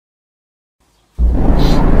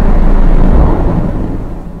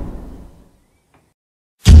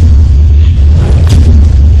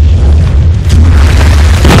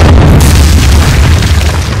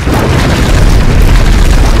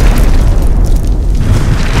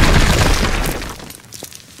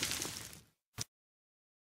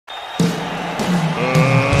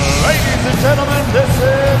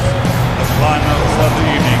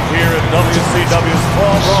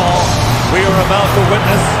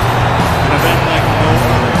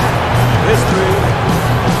history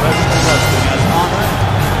of professional wrestling as honor,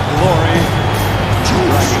 glory, and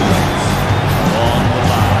bragging rights on the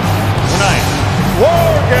line. Tonight, War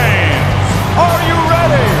Games! Are you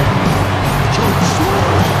ready?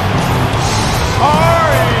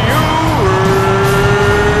 Are you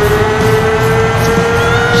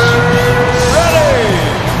ready?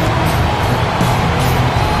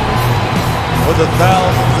 For the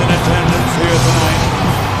thousands in attendance here tonight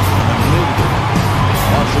and millions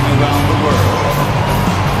watching around the world,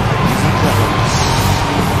 ladies and gentlemen,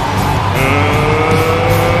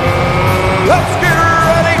 let's get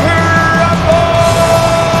ready to rumble!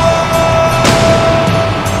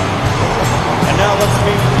 And now let's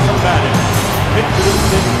meet the combatants.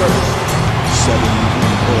 Introducing first,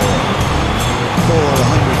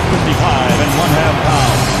 455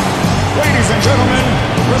 pounds. Ladies and gentlemen,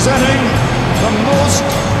 presenting the most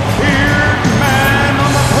feared man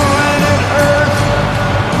on the planet Earth,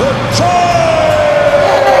 the Giant!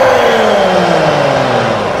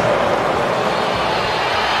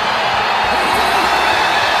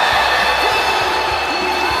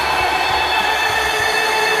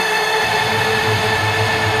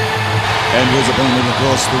 And his opponent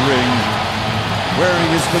across the ring, wearing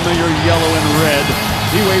his familiar yellow and red,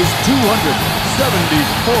 he weighs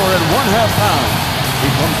 274.5 pounds. He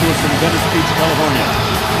comes to us from Venice Beach, California.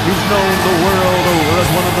 He's known the world over as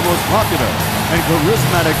one of the most popular and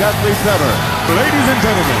charismatic athletes ever. Ladies and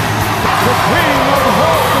gentlemen, the king of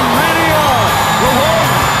Hulkamania, the one,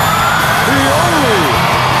 the only,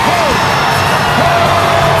 Hulk Hogan!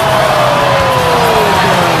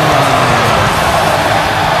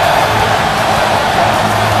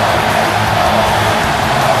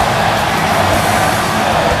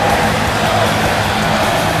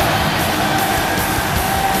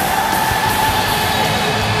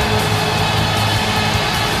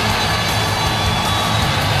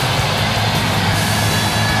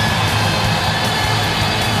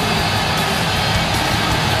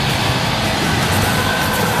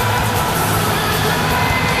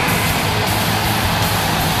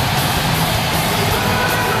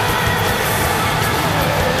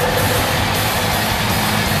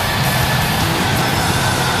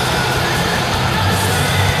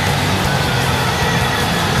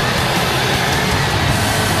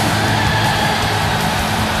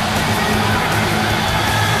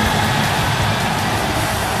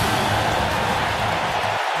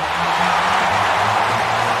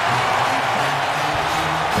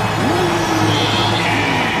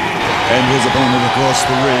 And his opponent across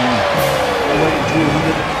the ring, weighing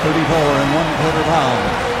 234.25 pounds,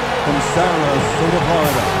 from Sarasota,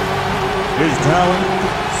 Florida. His talent,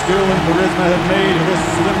 skill, and charisma have made this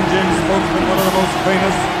Slim Jim spokesman one of the most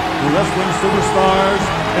famous wrestling superstars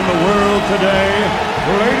in the world today.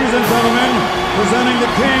 Ladies and gentlemen, presenting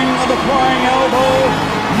the king of the flying elbow,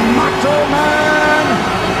 Machoman,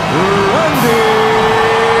 Randy!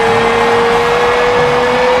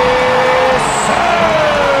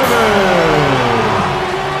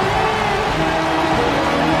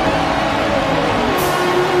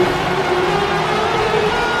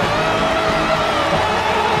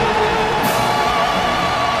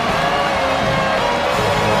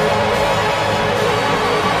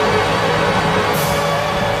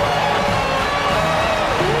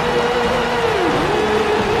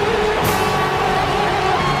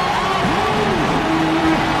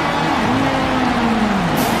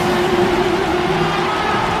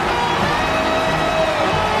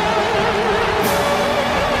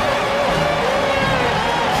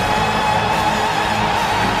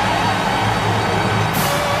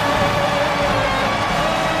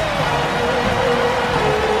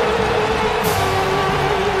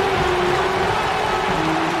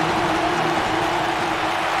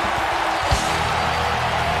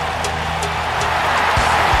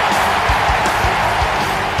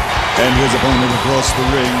 And his opponent across the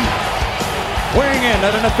ring, weighing in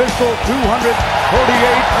at an official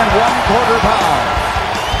 248.25 pounds,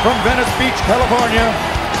 from Venice Beach, California,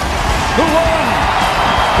 the one,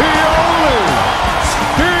 the only,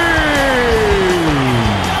 Steve!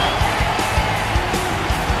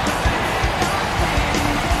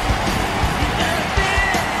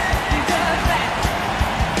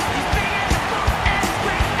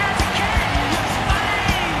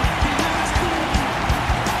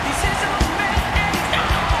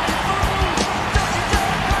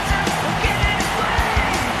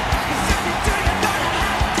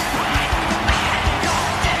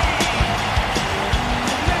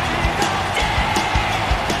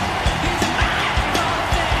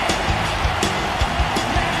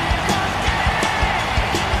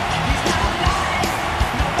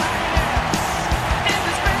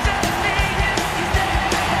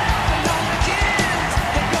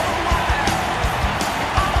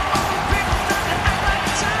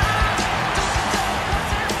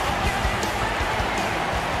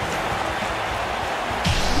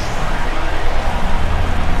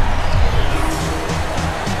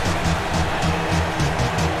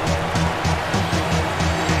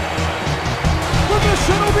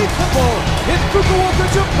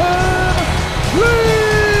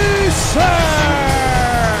 Glacier!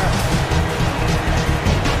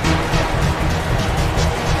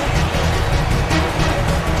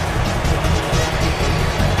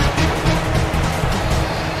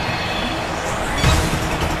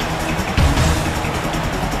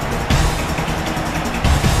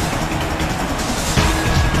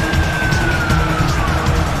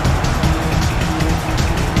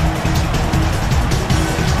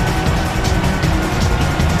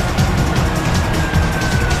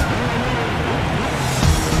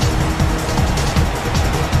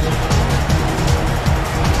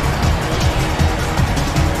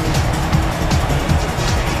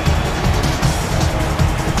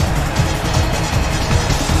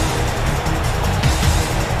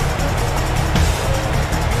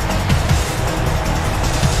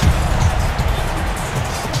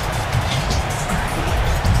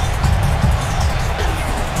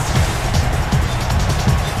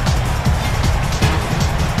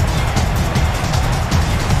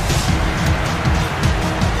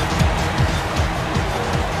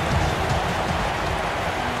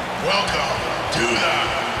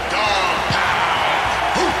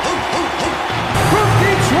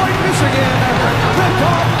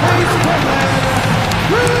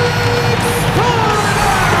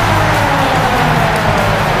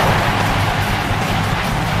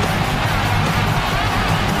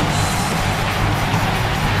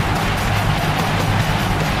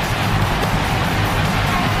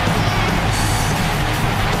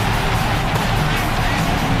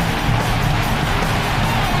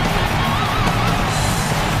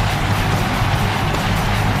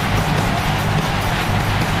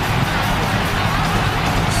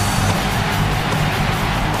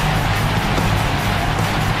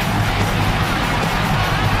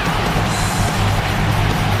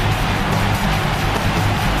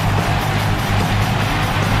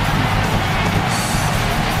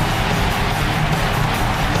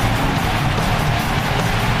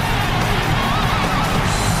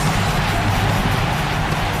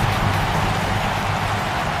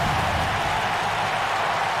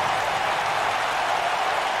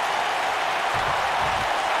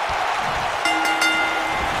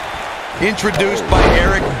 Introduced by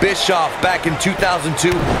Eric Bischoff back in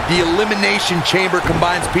 2002, the Elimination Chamber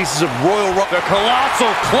combines pieces of Royal Rumble. The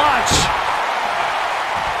colossal clutch.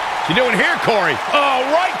 What you doing here, Corey? Oh,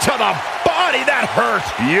 right to the body. That hurt.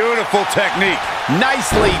 Beautiful technique.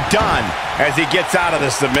 Nicely done as he gets out of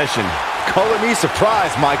the submission. Color me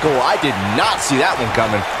surprised, Michael. I did not see that one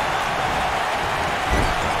coming.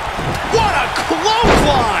 What a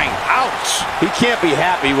clothesline! Ouch! He can't be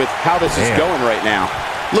happy with how this is going right now.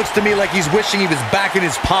 Looks to me like he's wishing he was back in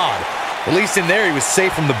his pod. At least in there he was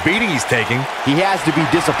safe from the beating he's taking. He has to be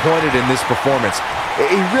disappointed in this performance.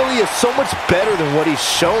 He really is so much better than what he's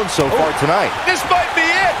shown so far tonight. This might be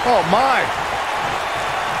it! Oh, my.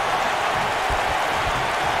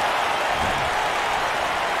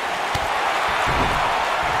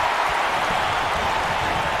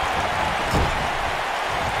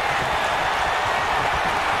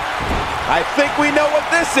 I think we know what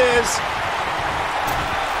this is.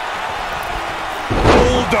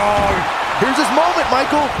 Bulldog. Here's his moment,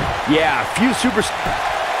 Michael. Yeah, few superstars.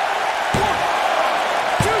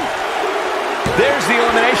 There's the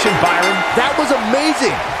elimination, Byron. That was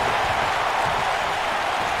amazing.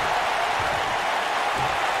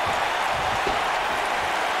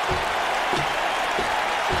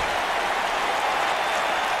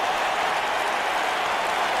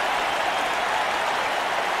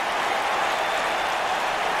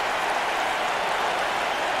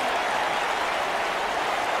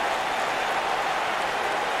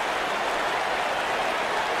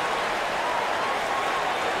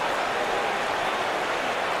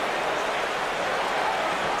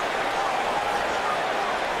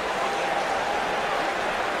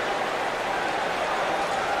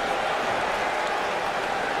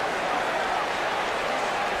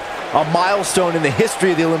 A milestone in the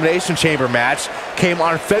history of the Elimination Chamber match came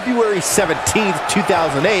on February 17th,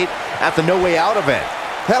 2008 at the No Way Out event.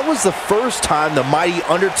 That was the first time the mighty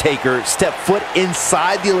Undertaker stepped foot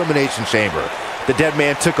inside the Elimination Chamber. The Dead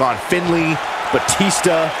Man took on Finlay,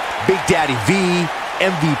 Batista, Big Daddy V,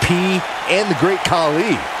 MVP, and the Great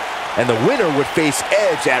Khali. And the winner would face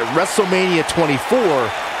Edge at WrestleMania 24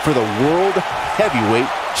 for the World Heavyweight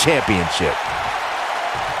Championship.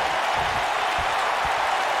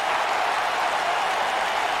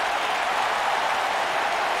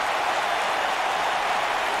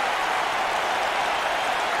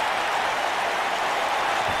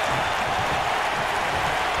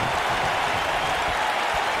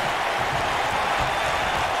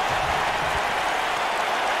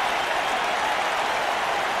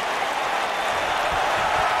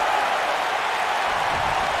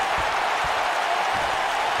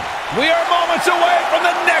 We are moments away from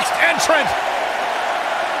the next entrant.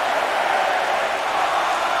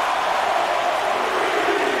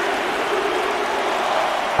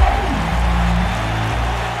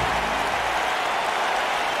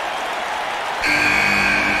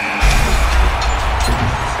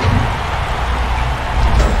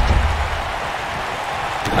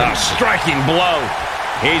 A striking blow.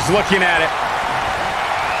 He's looking at it.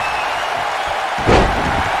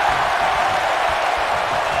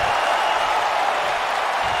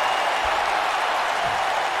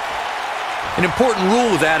 An important rule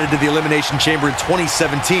was added to the Elimination Chamber in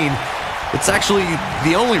 2017. It's actually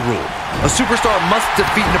the only rule. A superstar must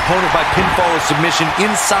defeat an opponent by pinfall or submission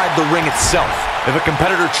inside the ring itself. If a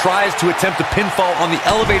competitor tries to attempt a pinfall on the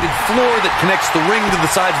elevated floor that connects the ring to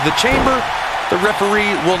the sides of the chamber, the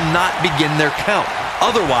referee will not begin their count.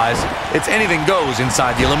 Otherwise, it's anything goes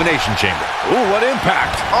inside the Elimination Chamber. Ooh, what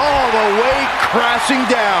impact. All the way crashing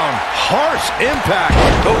down. Harsh impact.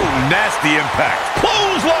 Oh, nasty impact.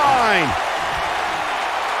 Clothesline.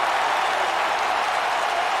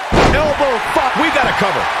 Elbow fuck. We got a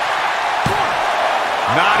cover.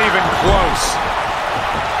 Not even close.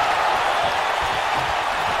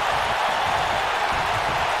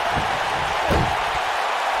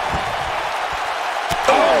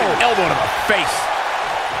 Oh, elbow to the face.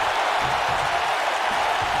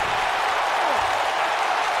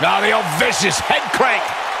 Now the old vicious head crank.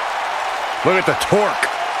 Look at the torque.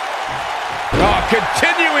 Oh,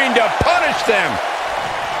 continuing to punish them.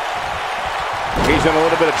 He's in a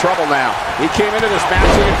little bit of trouble now. He came into this match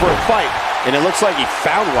looking for a fight, and it looks like he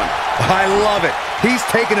found one. I love it. He's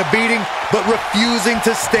taking a beating, but refusing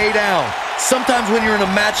to stay down. Sometimes when you're in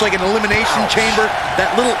a match like an Elimination Chamber,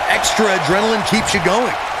 that little extra adrenaline keeps you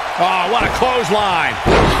going. Oh, what a clothesline.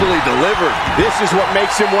 Forcefully delivered. This is what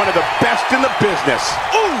makes him one of the best in the business.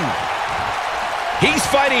 Ooh! He's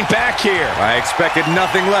fighting back here. I expected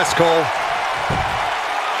nothing less, Cole.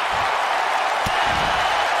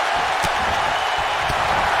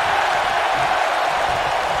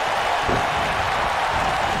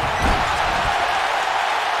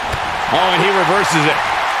 Oh, and he reverses it.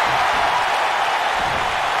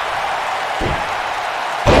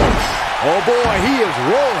 Oh boy, he is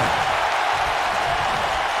rolling.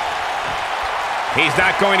 He's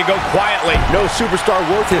not going to go quietly. No superstar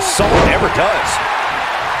worth his salt ever does.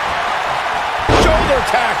 Shoulder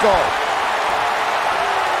tackle.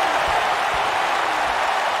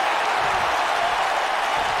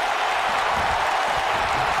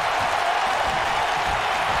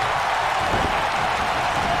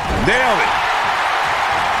 Nailed it.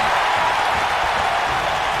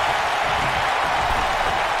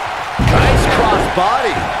 Nice cross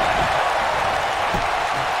body.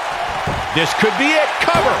 This could be it.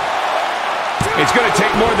 Cover. It's going to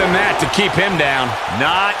take more than that to keep him down.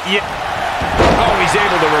 Not yet. Oh, he's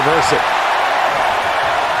able to reverse it.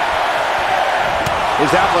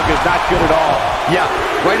 His outlook is not good at all. Yeah,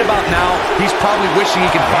 right about now, he's probably wishing he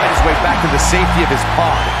could find his way back to the safety of his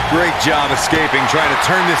pod. Great job escaping, trying to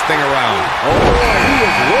turn this thing around. Oh boy, he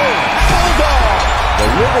is rolling. Bulldog.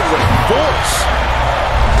 Delivered with force.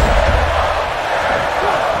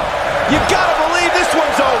 You gotta believe this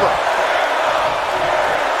one's over.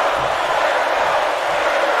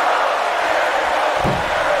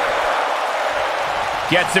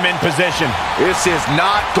 Gets him in position. This is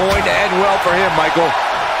not going to end well for him, Michael.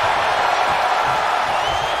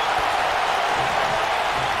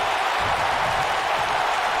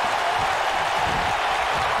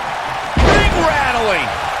 Ring rattling.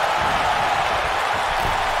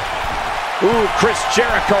 Ooh, Chris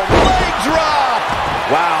Jericho. Leg drop.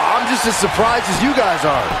 Wow, I'm just as surprised as you guys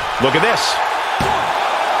are. Look at this.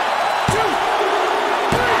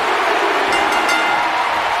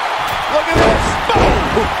 Look at this.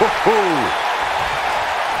 Boom.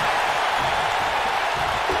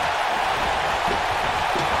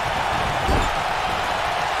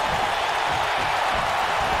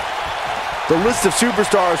 The list of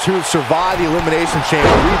superstars who have survived the Elimination Chamber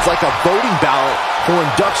reads like a voting ballot for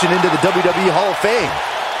induction into the WWE Hall of Fame.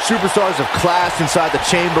 Superstars have clashed inside the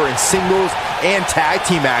chamber in singles and tag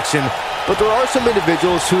team action, but there are some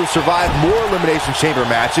individuals who have survived more Elimination Chamber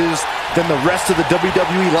matches than the rest of the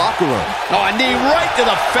WWE locker room. Oh, a knee right to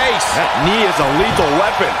the face. That knee is a lethal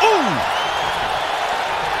weapon. Ooh!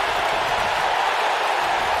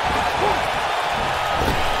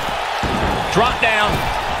 Drop down.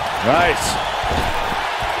 Nice.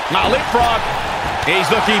 Now leapfrog.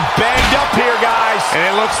 He's looking banged up here, guys. And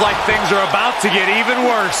it looks like things are about to get even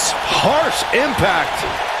worse. Harsh impact.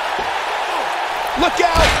 Look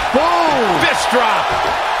out. Boom. Fist drop.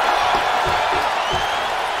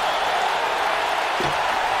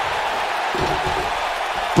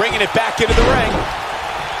 bringing it back into the ring.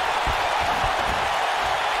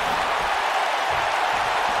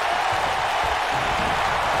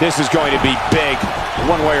 This is going to be big,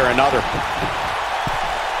 one way or another.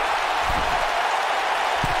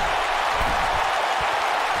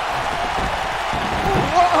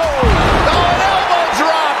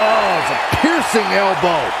 Piercing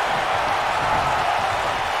elbow.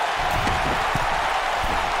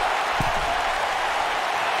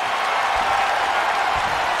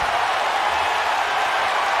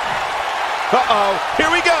 Uh-oh, here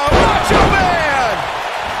we go. Machoman!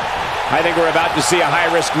 I think we're about to see a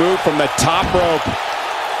high-risk move from the top rope.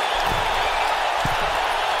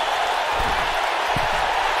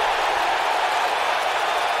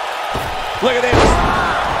 Look at this.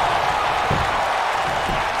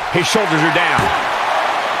 His shoulders are down.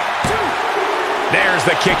 There's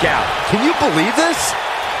the kick out. Can you believe this?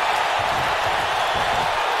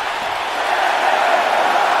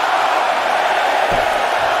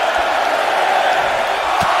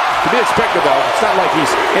 To be expected, though. It's not like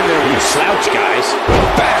he's in there with slouch guys.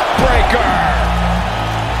 Backbreaker!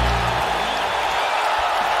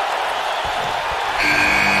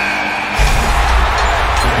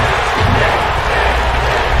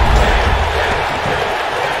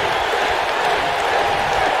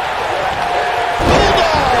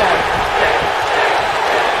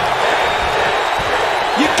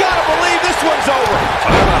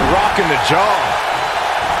 Rocking the jaw.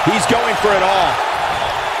 He's going for it all.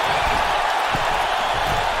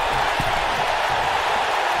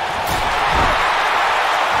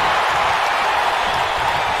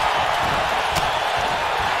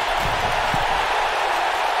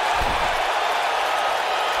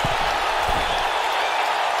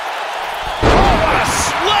 Oh, what a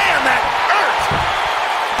slam! That hurt!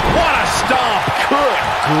 What a stomp! Good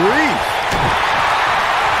grief!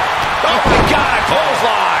 Oh my God, a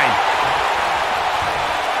clothesline!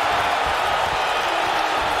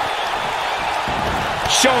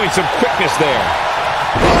 Showing some quickness there.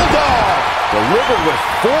 Bulldog! Delivered with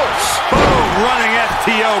force. Boom! Running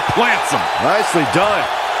STO plants him. Nicely done.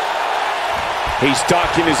 He's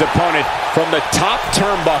stalking his opponent from the top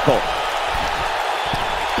turnbuckle.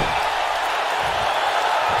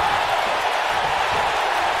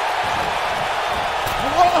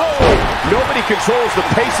 Nobody controls the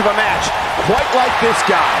pace of a match quite like this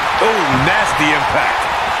guy. Oh, nasty impact.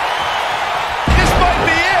 This might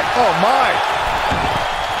be it. Oh, my.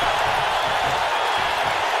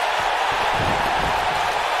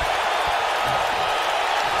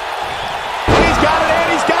 He's got it in.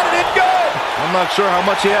 He's got it in good. I'm not sure how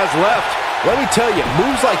much he has left. Let me tell you,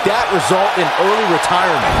 moves like that result in early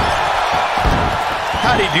retirement.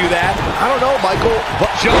 How'd he do that? I don't know, Michael.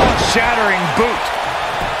 Jaw-shattering boot.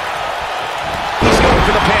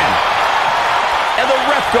 For the pin. And the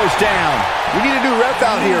ref goes down. We need a new ref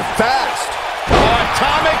out here fast.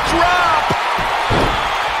 Atomic drop.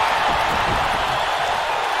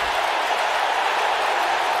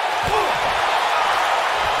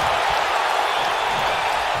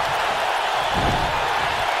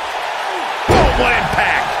 Boom, what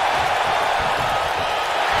impact.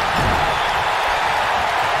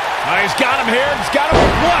 He's got him here. He's got him.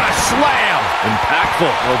 What a slam. Impactful.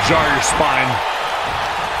 Will jar your spine.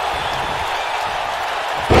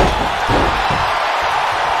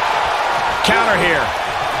 Counter here.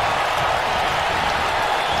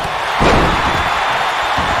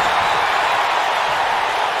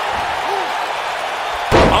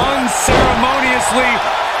 Unceremoniously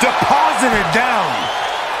deposited down.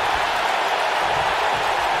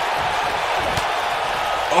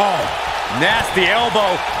 Oh, nasty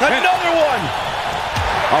elbow. Another one.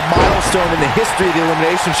 A milestone in the history of the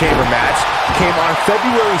Elimination Chamber match came on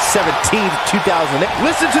February 17th, 2008.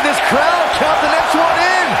 Listen to this crowd count the next one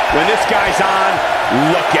in. When this guy's on,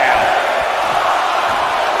 look out.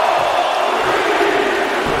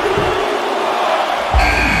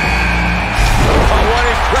 Oh, what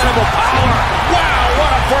incredible power. Wow,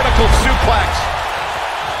 what a vertical suplex.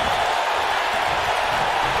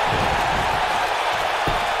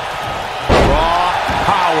 Raw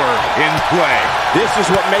power in play. This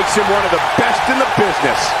is what makes him one of the best in the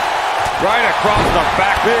business. Right across the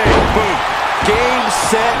back. Big boot. Game,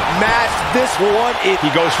 set, match. This one, He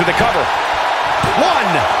goes for the cover.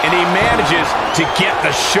 One! And he manages to get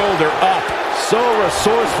the shoulder up. so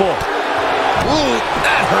resourceful. Ooh,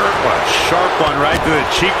 that hurt. What a sharp one right to the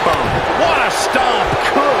cheekbone. What a stomp.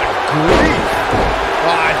 Good grief.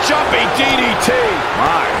 Jumping DDT.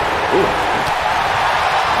 My. Ooh.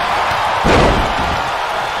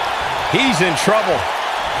 He's in trouble.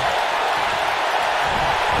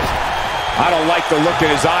 I don't like the look in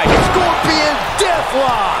his eye. Scorpion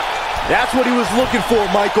Deathlock! That's what he was looking for,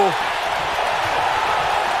 Michael.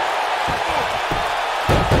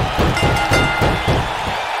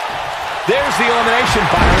 There's the elimination,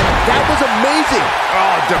 Byron. That was amazing.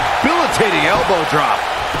 Oh, debilitating elbow drop.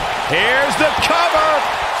 Here's the cover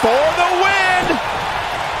for the win.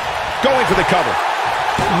 Going for the cover.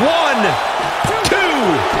 1, 2.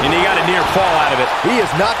 And he got a near fall out of it. He is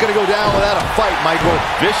not going to go down without a fight, Michael.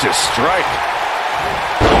 Vicious strike.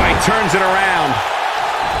 Oh, he turns it around.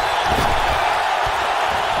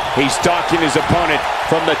 He's stalking his opponent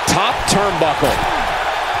from the top turnbuckle.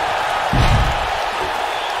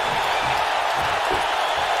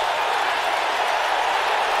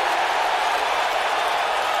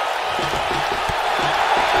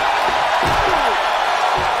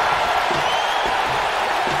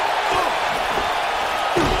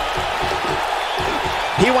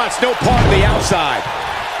 He wants no part of the outside.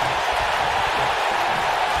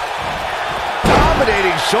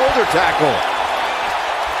 Dominating shoulder tackle.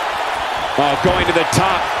 Oh, going to the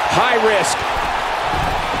top. High risk.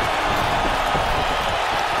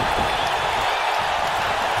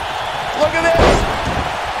 Look at this.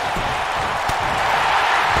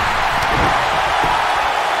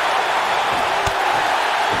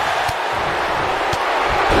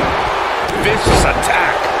 Vicious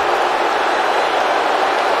attack.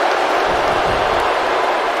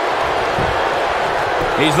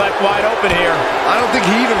 He's left wide open here. I don't think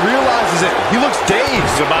he even realizes it. He looks dazed.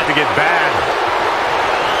 It's about to get bad.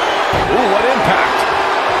 Ooh, what impact.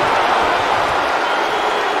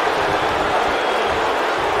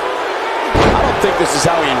 I don't think this is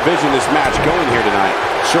how he envisioned this match going here tonight.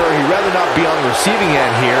 Sure, he'd rather not be on the receiving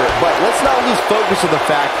end here, but let's not lose focus of the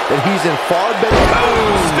fact that he's in far better...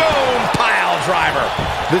 Stone pile driver.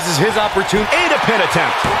 This is his opportunity. A pin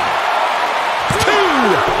attempt. 2.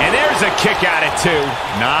 And there's a kick out at 2.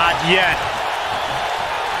 Not yet.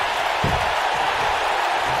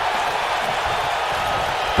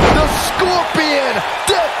 The Scorpion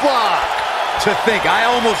Deathlock! To think, I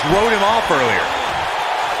almost wrote him off earlier.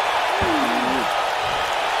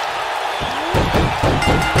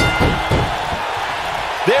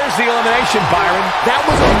 There's the elimination, Byron. That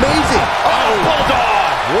was amazing. Oh,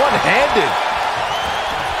 Bulldog. One-handed.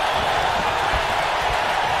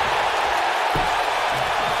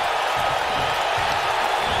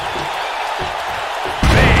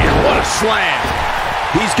 Slam.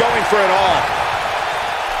 He's going for it all.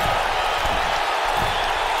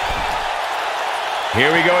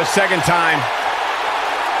 Here we go a second time.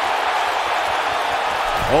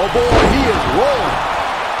 Oh boy, he is rolling.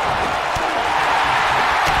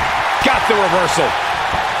 Got the reversal.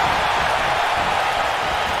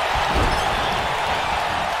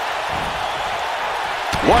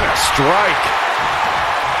 What a strike.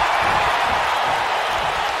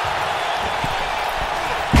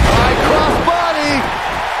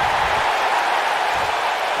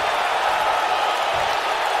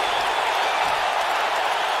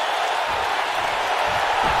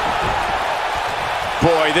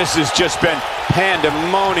 Boy, this has just been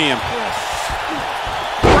pandemonium.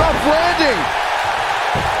 Rough landing.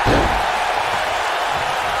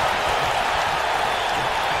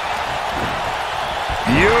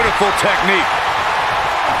 Beautiful technique.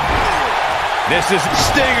 This is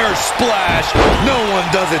Stinger Splash. No one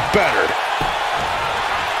does it better.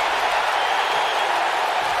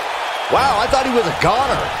 Wow, I thought he was a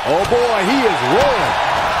goner. Oh boy, he is rolling.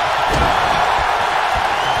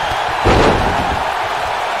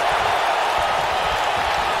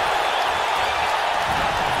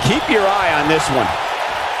 Keep your eye on this one.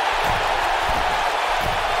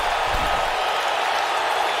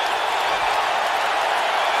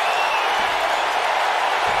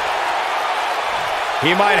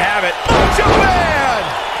 He might have it. Machoman!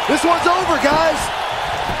 This one's over, guys.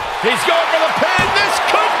 He's going for the pin. This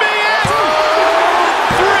could be it.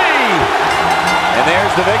 3. And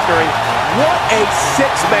there's the victory. What a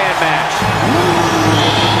 6-man match.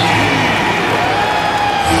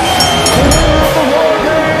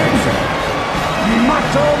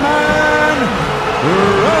 Machoman,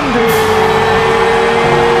 Randy